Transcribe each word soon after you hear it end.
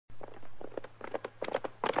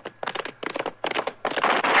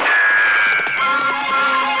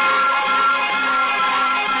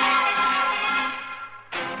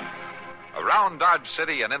Dodge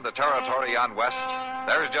City and in the territory on west,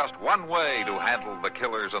 there's just one way to handle the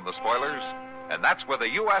killers and the spoilers, and that's with a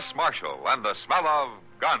U.S. Marshal and the smell of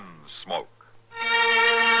Gunsmoke.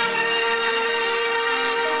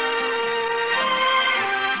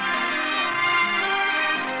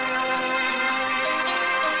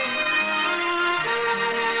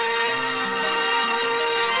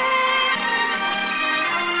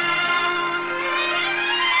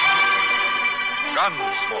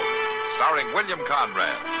 Gunsmoke, starring William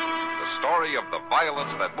Conrad. The story of the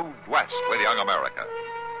violence that moved west with young America.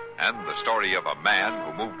 And the story of a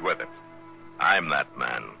man who moved with it. I'm that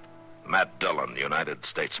man. Matt Dillon, United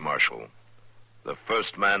States Marshal. The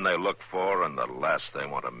first man they look for and the last they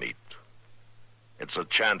want to meet. It's a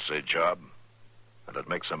chancy job, and it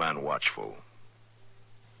makes a man watchful.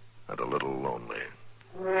 And a little lonely.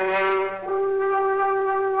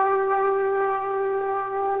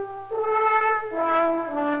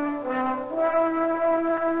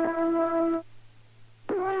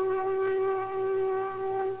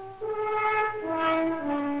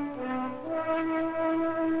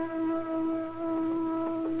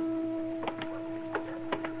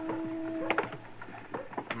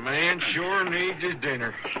 Man sure needs his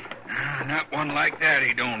dinner. Not one like that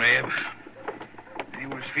he don't have. He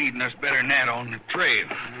was feeding us better than that on the trail.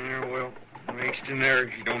 Yeah, well, at least in there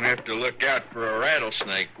you don't have to look out for a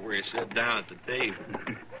rattlesnake where you sit down at the table.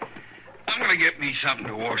 I'm going to get me something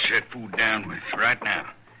to wash that food down with right now.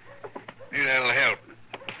 Maybe that'll help.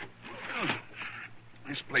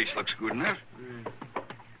 This place looks good enough.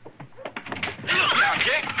 Yeah,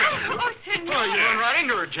 Jake. Oh, senor. Oh, you run right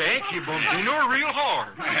into her, Jake. You bumped into her real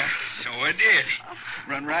hard. So I did.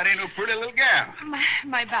 Run right into a pretty little gal.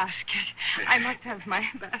 My basket. I must have my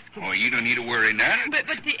basket. Oh, you don't need to worry none. But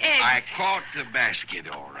the eggs. I caught the basket,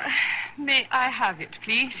 all right. May I have it,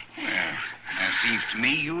 please? Well, now, seems to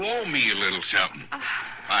me you owe me a little something.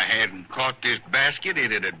 If I hadn't caught this basket,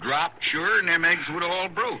 it'd have dropped, sure, and them eggs would have all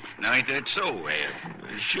broke. Now, ain't that so, Ed?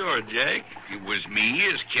 Sure, Jake. It was me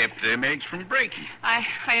as kept them eggs from breaking. I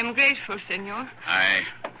am grateful, senor. I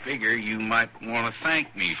figure you might want to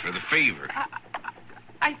thank me for the favor.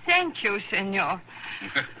 I thank you, senor.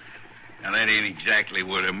 Now, that ain't exactly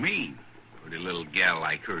what I mean. Pretty little gal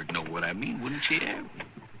like her'd know what I mean, wouldn't she, Ed?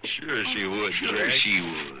 Sure she would, Sure Jake. she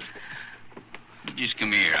would. Just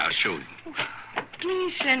come here, I'll show you.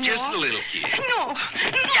 Please, senor. Just a little kiss. No.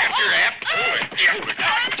 Got your app.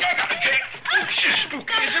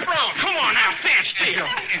 Spooky as a brown. Come on now, stand still. A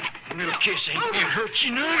little kiss ain't gonna hurt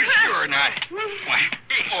you none. Sure not. Why,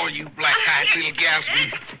 all you black-eyed little gals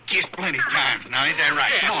been kissed plenty times now, ain't that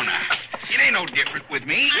right? Come on now. It ain't no different with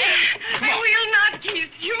me. Come I on. will not kiss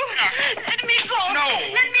you. Let me go. No.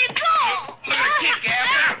 Let me go. Look at her kick,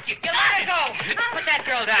 Al. You let her go. Put that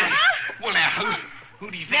girl down. Well, now, who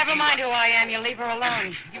do you think Never you mind are? who I am. You leave her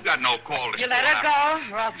alone. You got no call to You let her go,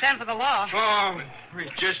 or I'll send for the law. Oh, we're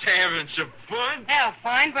just having some fun. Hell,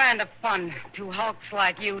 fine brand of fun. Two hulks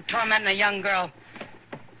like you tormenting a young girl.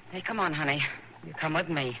 Hey, come on, honey. You come with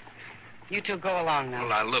me. You two go along now. Well,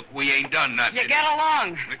 now, look, we ain't done nothing. You get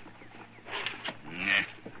along. Yeah.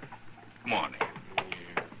 Come on.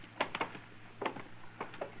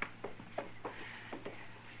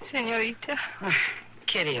 Senorita,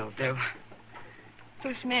 Kitty'll do.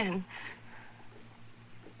 those men,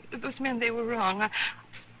 they were wrong.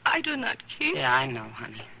 I do not kiss. Yeah, I know,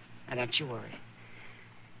 honey. Now, don't you worry.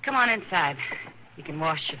 Come on inside. You can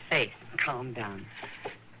wash your face and calm down.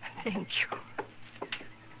 Thank you.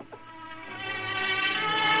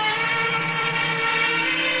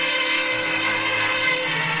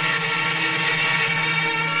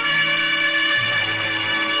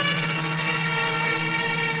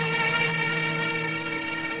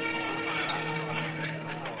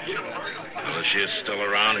 Well, she's still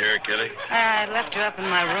around here, Kitty? I left her up in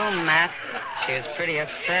my room, Matt. She was pretty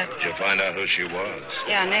upset. Did you find out who she was?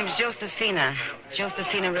 Yeah, her name's Josefina.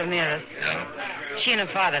 Josefina Ramirez. Yeah? She and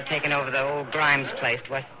her father have taken over the old Grimes place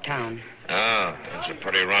west of town. Oh, that's a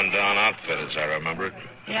pretty run-down outfit, as I remember it.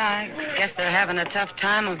 Yeah, I guess they're having a tough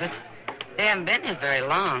time of it. They haven't been here very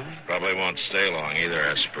long. Probably won't stay long either.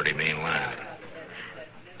 That's pretty mean land.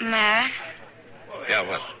 Matt? Yeah,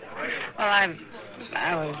 what? Well,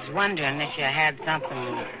 I was wondering if you had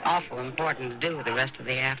something awful important to do the rest of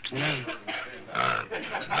the afternoon.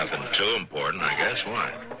 Nothing too important, I guess.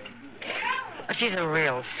 Why? Well, she's a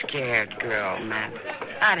real scared girl, Matt.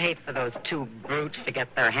 I'd hate for those two brutes to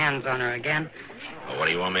get their hands on her again. Well, what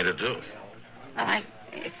do you want me to do? I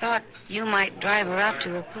thought you might drive her out to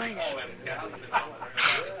her place.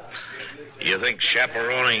 You think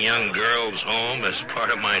chaperoning young girls home is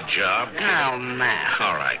part of my job? No, Matt.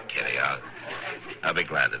 All right, Kitty. I'll be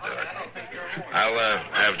glad to do it. I'll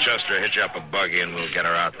have Chester hitch up a buggy, and we'll get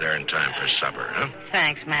her out there in time for supper, huh?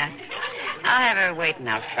 Thanks, Matt. I'll have her waiting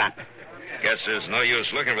out front. Guess there's no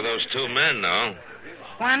use looking for those two men, no?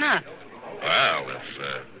 Why not? Well,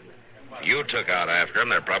 if you took out after them,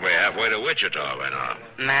 they're probably halfway to Wichita by now.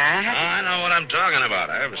 Matt? I know what I'm talking about.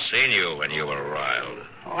 I've seen you when you were riled.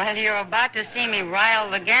 Well, you're about to see me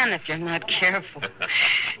riled again if you're not careful.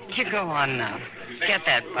 You go on now. Get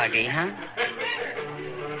that buggy, huh?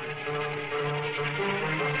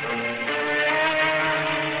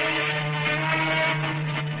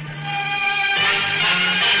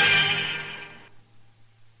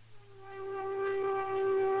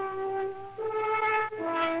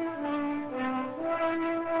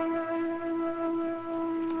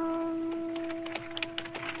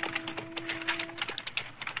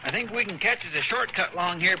 I think we can catch us a shortcut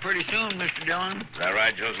along here pretty soon, Mr. Dillon. Is that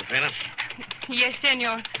right, Josephina? Yes,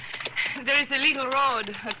 senor. There is a little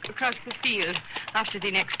road across the field after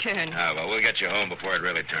the next turn. Ah, well, we'll get you home before it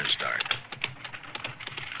really turns dark.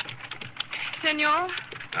 Senor,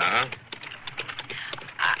 Uh-huh.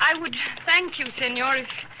 I would thank you, senor,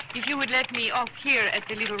 if you would let me off here at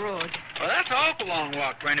the little road. Well, that's an awful long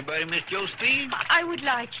walk for anybody, Miss Josephine. I would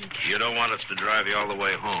like it. You don't want us to drive you all the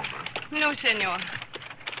way home, huh? No, senor.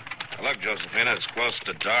 Look, Josephina, it's close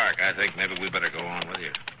to dark. I think maybe we better go on with you.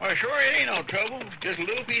 Well, sure, it ain't no trouble. Just a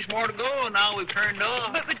little piece more to go, and now we've turned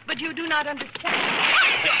off. But you do not understand.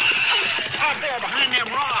 Out there behind them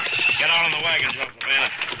rocks. Get on in the wagon, Josephina.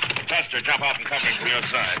 Chester, jump off and cover him from your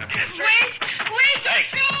side. Wait, Hey,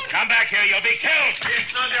 come back here. You'll be killed.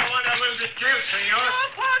 It's not the one that will be killed, senor. Oh,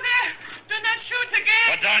 Father, do not shoot again.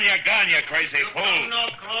 Put down your gun, you crazy fool. Come no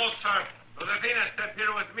closer. Josefina, step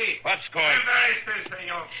here with me. What's going I'm very still,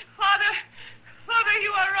 senor. Father,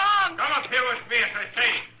 you are wrong. Come up here with me, as I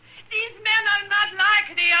say. These men are not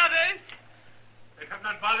like the others. They have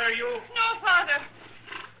not bothered you? No, Father.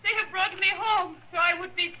 They have brought me home so I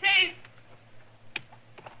would be safe.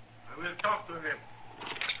 I will talk to them.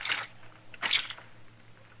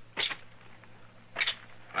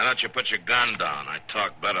 Why don't you put your gun down? I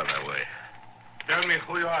talk better that way. Tell me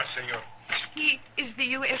who you are, senor. He is the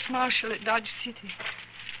U.S. Marshal at Dodge City.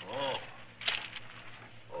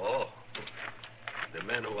 Oh, the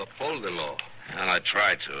man who uphold the law. Well, I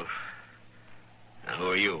try to. Now,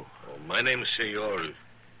 who are you? Oh, my name is Senor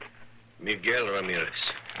Miguel Ramirez.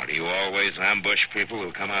 Now, do you always ambush people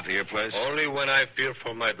who come out to your place? Only when I fear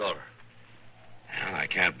for my daughter. Well, I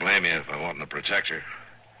can't blame you if I want to protect her.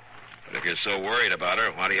 But if you're so worried about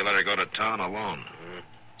her, why do you let her go to town alone?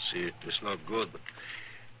 See, it's not good, but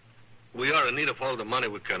we are in need of all the money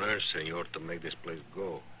we can earn, senor, to make this place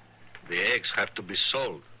go. The eggs have to be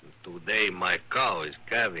sold. Today, my cow is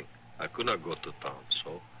calving. I could not go to town,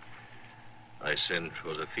 so I sent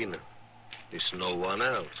Josefina. There's no one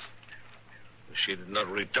else. She did not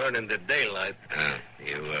return in the daylight.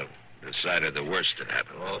 You decided the worst had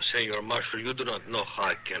happened. Oh, Senor Marshal, you do not know how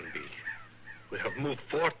it can be. We have moved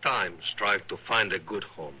 4 times trying to find a good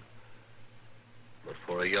home. But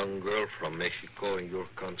for a young girl from Mexico in your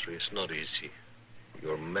country, it's not easy.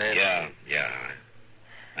 Your man... Yeah.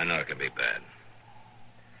 I know it can be bad.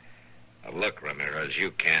 Now, look, Ramirez,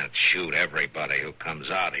 you can't shoot everybody who comes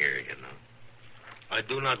out here, you know. I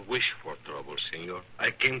do not wish for trouble, senor.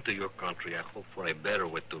 I came to your country. I hope for a better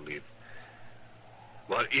way to live.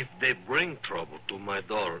 But if they bring trouble to my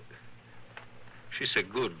daughter... She's a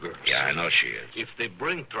good girl. Yeah, I know she is. If they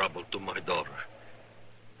bring trouble to my daughter,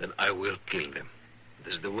 then I will kill them.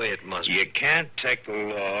 This is the way it must be. You can't take the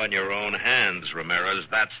law in your own hands, Ramirez.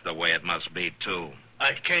 That's the way it must be, too.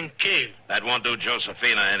 I can kill. That won't do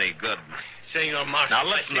Josefina any good. Senor Marshal... Now,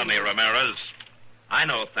 listen to me, Ramirez. I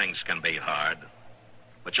know things can be hard,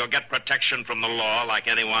 but you'll get protection from the law like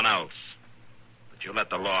anyone else. But you let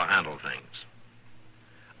the law handle things.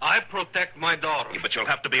 I protect my daughter. Yeah, but you'll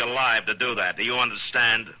have to be alive to do that. Do you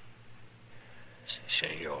understand?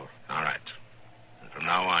 Senor. All right. And from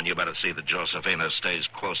now on, you better see that Josefina stays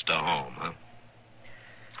close to home, huh?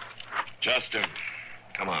 Chester,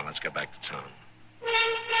 come on, let's get back to town.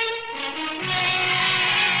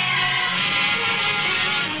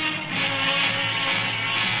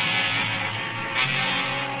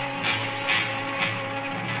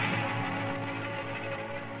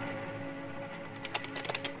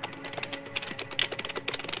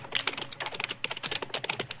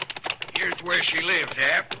 Here's where she lives,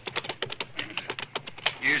 Hap.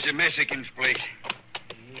 Here's the Mexican's place.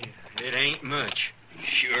 It ain't much.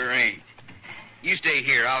 Sure ain't. You stay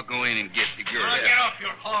here. I'll go in and get the girl. Now get off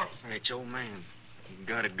your horse. It's old man. He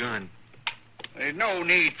got a gun. There's no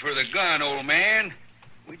need for the gun, old man.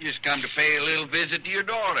 We just come to pay a little visit to your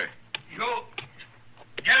daughter.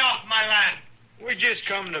 Get off my land. We just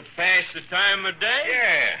come to pass the time of day.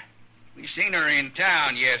 Yeah. We seen her in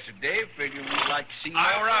town yesterday. Figured we'd like to see more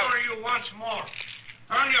I of her. order you once more.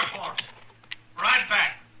 Turn your horse. Ride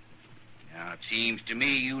back. Now, it seems to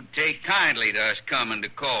me you'd take kindly to us coming to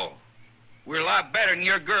call. We're a lot better than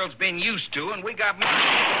your girl's been used to, and we got money.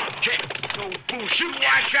 Old fool, shoot.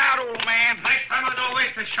 Watch out, old man. Next time I don't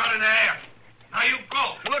waste a shot in the air. Now you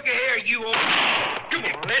go. Look at here, you old... Come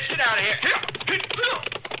on, let's get out of here.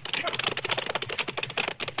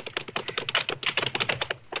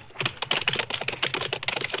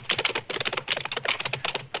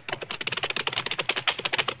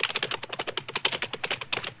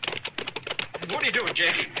 What are you doing,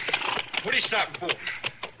 Jack? What are you stopping for?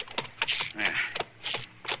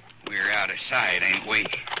 We're out of sight, ain't we?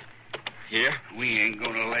 Yeah? We ain't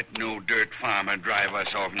gonna let no dirt farmer drive us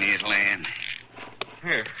off in his land.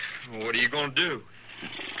 Here. What are you going to do?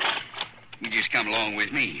 You just come along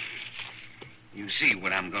with me. You see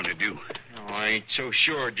what I'm gonna do. Oh, I ain't so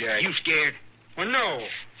sure, Jack. You scared? Well, no.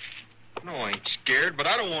 No, I ain't scared, but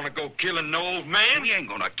I don't want to go killing no old man. We ain't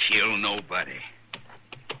gonna kill nobody.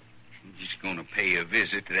 We're just gonna pay a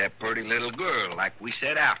visit to that pretty little girl like we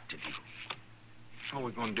set out to do. How are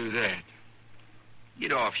we going to do that?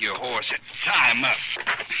 Get off your horse and tie him up.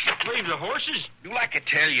 Leave the horses? Do like I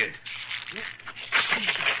tell you.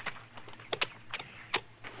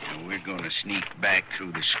 Now, we're gonna sneak back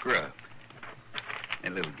through the scrub.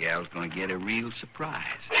 That little gal's gonna get a real surprise.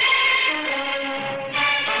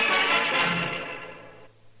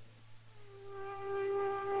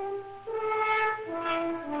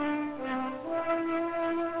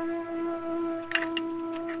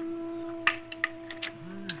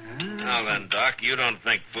 Now then, Doc, you don't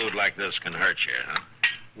think food like this can hurt you, huh?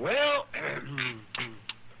 Well,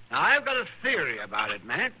 now I've got a theory about it,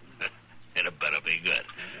 Matt. It better be good.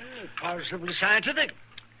 Positively scientific.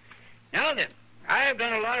 Now then, I've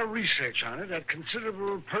done a lot of research on it at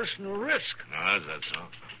considerable personal risk. Oh, is that so?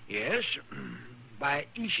 Yes, by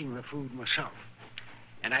eating the food myself.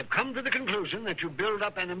 And I've come to the conclusion that you build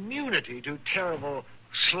up an immunity to terrible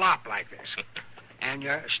slop like this. And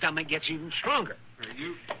your stomach gets even stronger. Are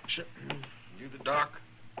you So, the doc?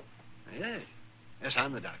 yes. Yes,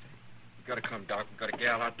 I'm the doctor. You got to come, Doc. We got a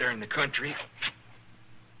gal out there in the country.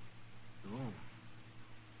 Oh.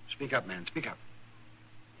 Speak up, man. Speak up.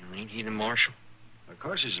 Ain't he the marshal? Of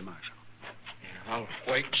course he's a marshal. Yeah, I'll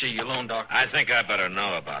wait and see you alone, Doc. I think I better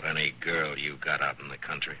know about any girl you got out in the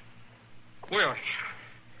country. Well,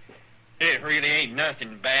 it really ain't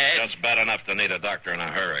nothing bad. Just bad enough to need a doctor in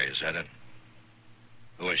a hurry, is that it?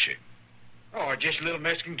 Who is she? Oh, just a little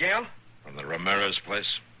Mexican gal? From the Ramirez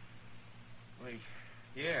place? Well,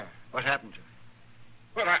 yeah. What happened to her?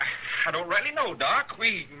 Well, I don't rightly know, Doc.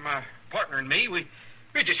 My partner and me,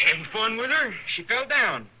 we're just having fun with her. She fell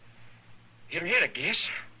down. Hit her head, I guess.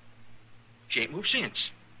 She ain't moved since.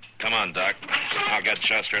 Come on, Doc. I'll get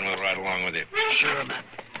Chester and we'll ride along with you. Sure, man.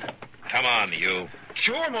 Come on, you.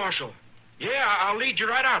 Sure, Marshal. Yeah, I'll lead you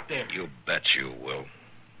right out there. You bet you will.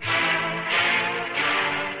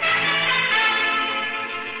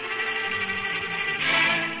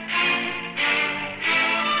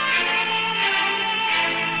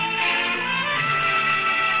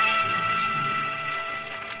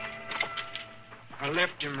 I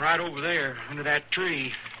left him right over there under that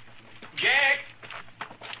tree. Jack!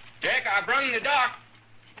 Jack, I brung the doc.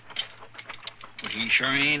 He sure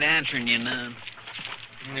ain't answering you none.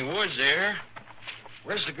 And he was there.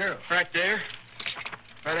 Where's the girl? Right there.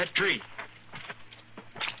 By that tree.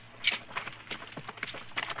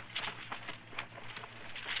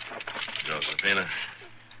 Josephina.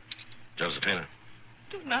 Josephina.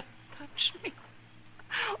 Do not touch me.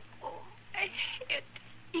 Oh, my head.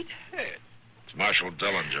 It hurts. It's Marshal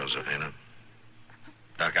Dillon, Josephina.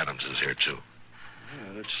 Doc Adams is here, too.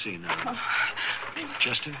 Yeah, let's see now.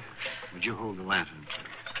 Chester, would you hold the lantern?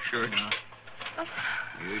 Sure, Doc.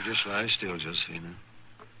 You just lie still, Josephina.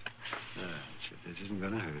 That's it. This isn't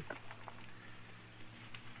going to hurt.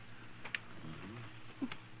 Mm-hmm.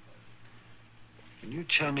 Can you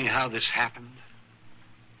tell me how this happened?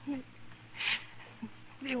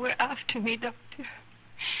 They were after me, Doctor.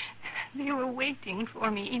 They were waiting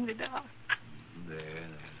for me in the dark. There.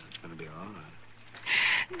 That's going to be all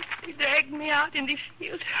right. They dragged me out in the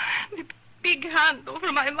field. The big handle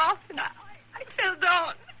for my mouth, and I fell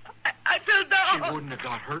down. I fell down. She wouldn't have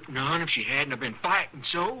got hurt none if she hadn't have been fighting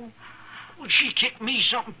so. Well, she kicked me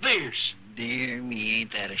something fierce. Dear me,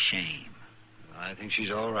 ain't that a shame. I think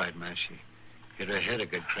she's all right, Matt. She hit her head a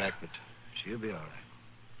good crack, but she'll be all right.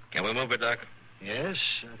 Can we move it, Doc? Yes,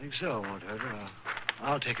 I think so. Won't hurt her.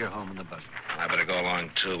 I'll take her home in the buggy. I better go along,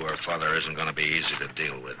 too. Her father isn't going to be easy to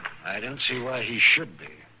deal with. I don't see why he should be.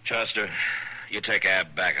 Chester, you take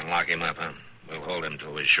Ab back and lock him up, huh? We'll hold him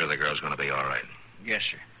till we're sure the girl's going to be all right. Yes,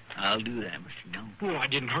 sir. I'll do that, Mr. Dillon. Well, I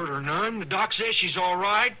didn't hurt her none. The doc says she's all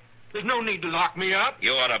right. There's no need to lock me up.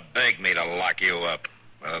 You ought to beg me to lock you up,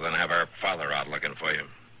 rather than have her father out looking for you.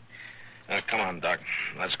 Come on, Doc.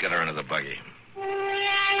 Let's get her into the buggy.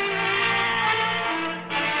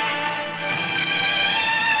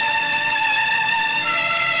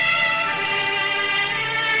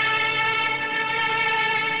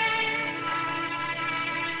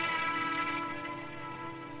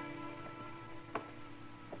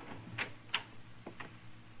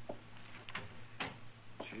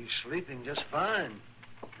 She's sleeping just fine.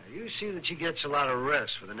 Now, you see that she gets a lot of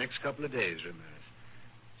rest for the next couple of days, Ramirez.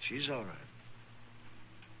 She's all right.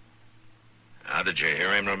 How did you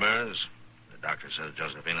hear him, Ramirez? The doctor says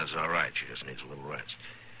Josefina's all right. She just needs a little rest.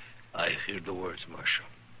 I hear the words, Marshal.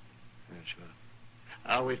 Yeah, sure.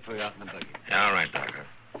 I'll wait for you out in the buggy. Yeah, all right, Doctor.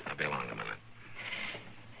 I'll be along in a minute.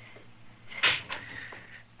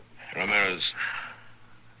 Ramirez,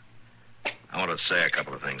 I want to say a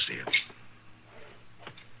couple of things to you.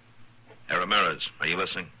 Hey, Ramirez, are you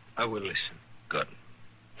listening? I will listen. Good.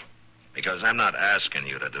 Because I'm not asking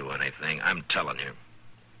you to do anything. I'm telling you.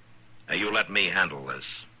 Now, you let me handle this.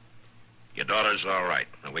 Your daughter's all right,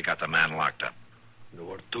 and we got the man locked up. There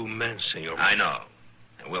were 2 men, Senor. I know.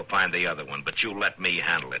 And we'll find the other one, but you let me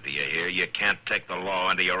handle it, do you hear? You can't take the law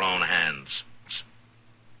into your own hands.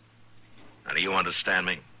 Now, do you understand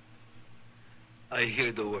me? I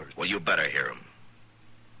hear the words. Well, you better hear them.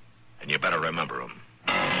 And you better remember them.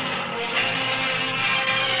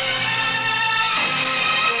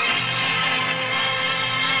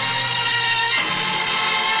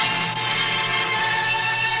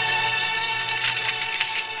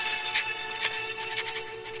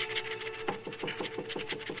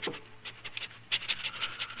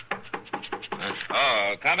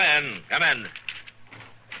 Oh, come in. Come in.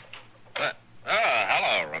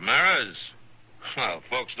 Hello, Ramirez. Well,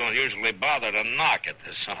 folks don't usually bother to knock at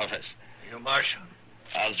this office. You, Marshal.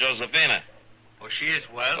 How's Josefina? Oh, she is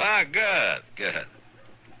well. Ah, good.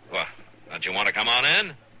 Well, don't you want to come on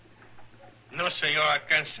in? No, Senor, I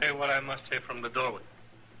can't say what I must say from the doorway.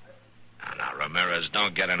 Now, Ramirez,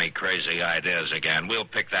 don't get any crazy ideas again. We'll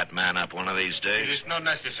pick that man up one of these days. It is not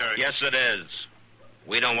necessary. Yes, it is.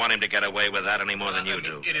 We don't want him to get away with that any more than you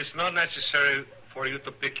do. It is not necessary for you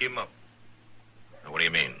to pick him up. Now, what do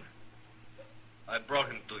you mean? I brought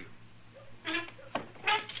him to you.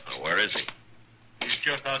 Oh, where is he? He's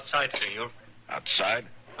just outside, Senor. Outside?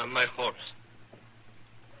 On my horse.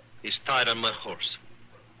 He's tied on my horse.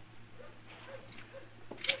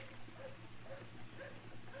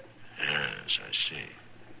 Yes, I see.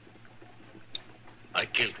 I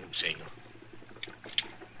killed him, Senor.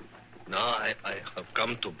 Now I have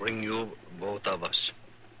come to bring you both of us.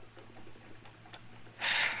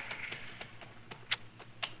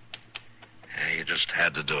 Yeah, you just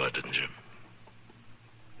had to do it, didn't you?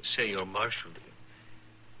 Senor Marshal,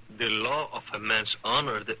 the law of a man's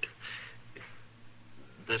honor, that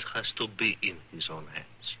has to be in his own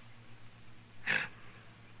hands. Yeah.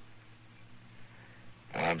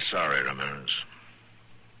 Well, I'm sorry, Ramirez.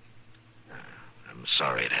 I'm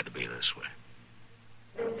sorry it had to be this way.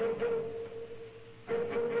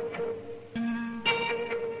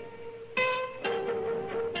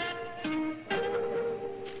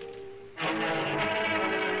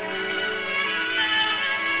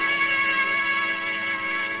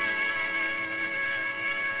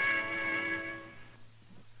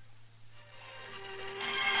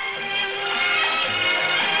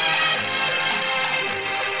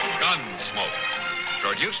 Gunsmoke.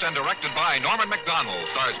 Produced and directed by Norman McDonald,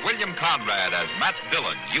 stars William Conrad as Matt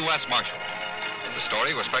Dillon, U.S. Marshal. The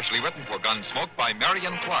story was specially written for Gunsmoke by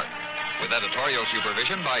Marion Clark, with editorial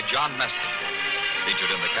supervision by John Meston.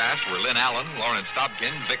 Featured in the cast were Lynn Allen, Lawrence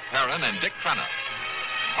Dobkin, Vic Perrin, and Dick Crenna.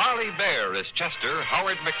 Harley Bear is Chester,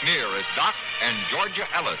 Howard McNear is Doc, and Georgia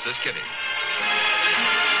Ellis is Kitty.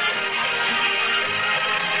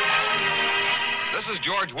 This is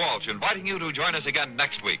George Walsh inviting you to join us again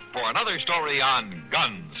next week for another story on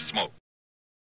Gunsmoke.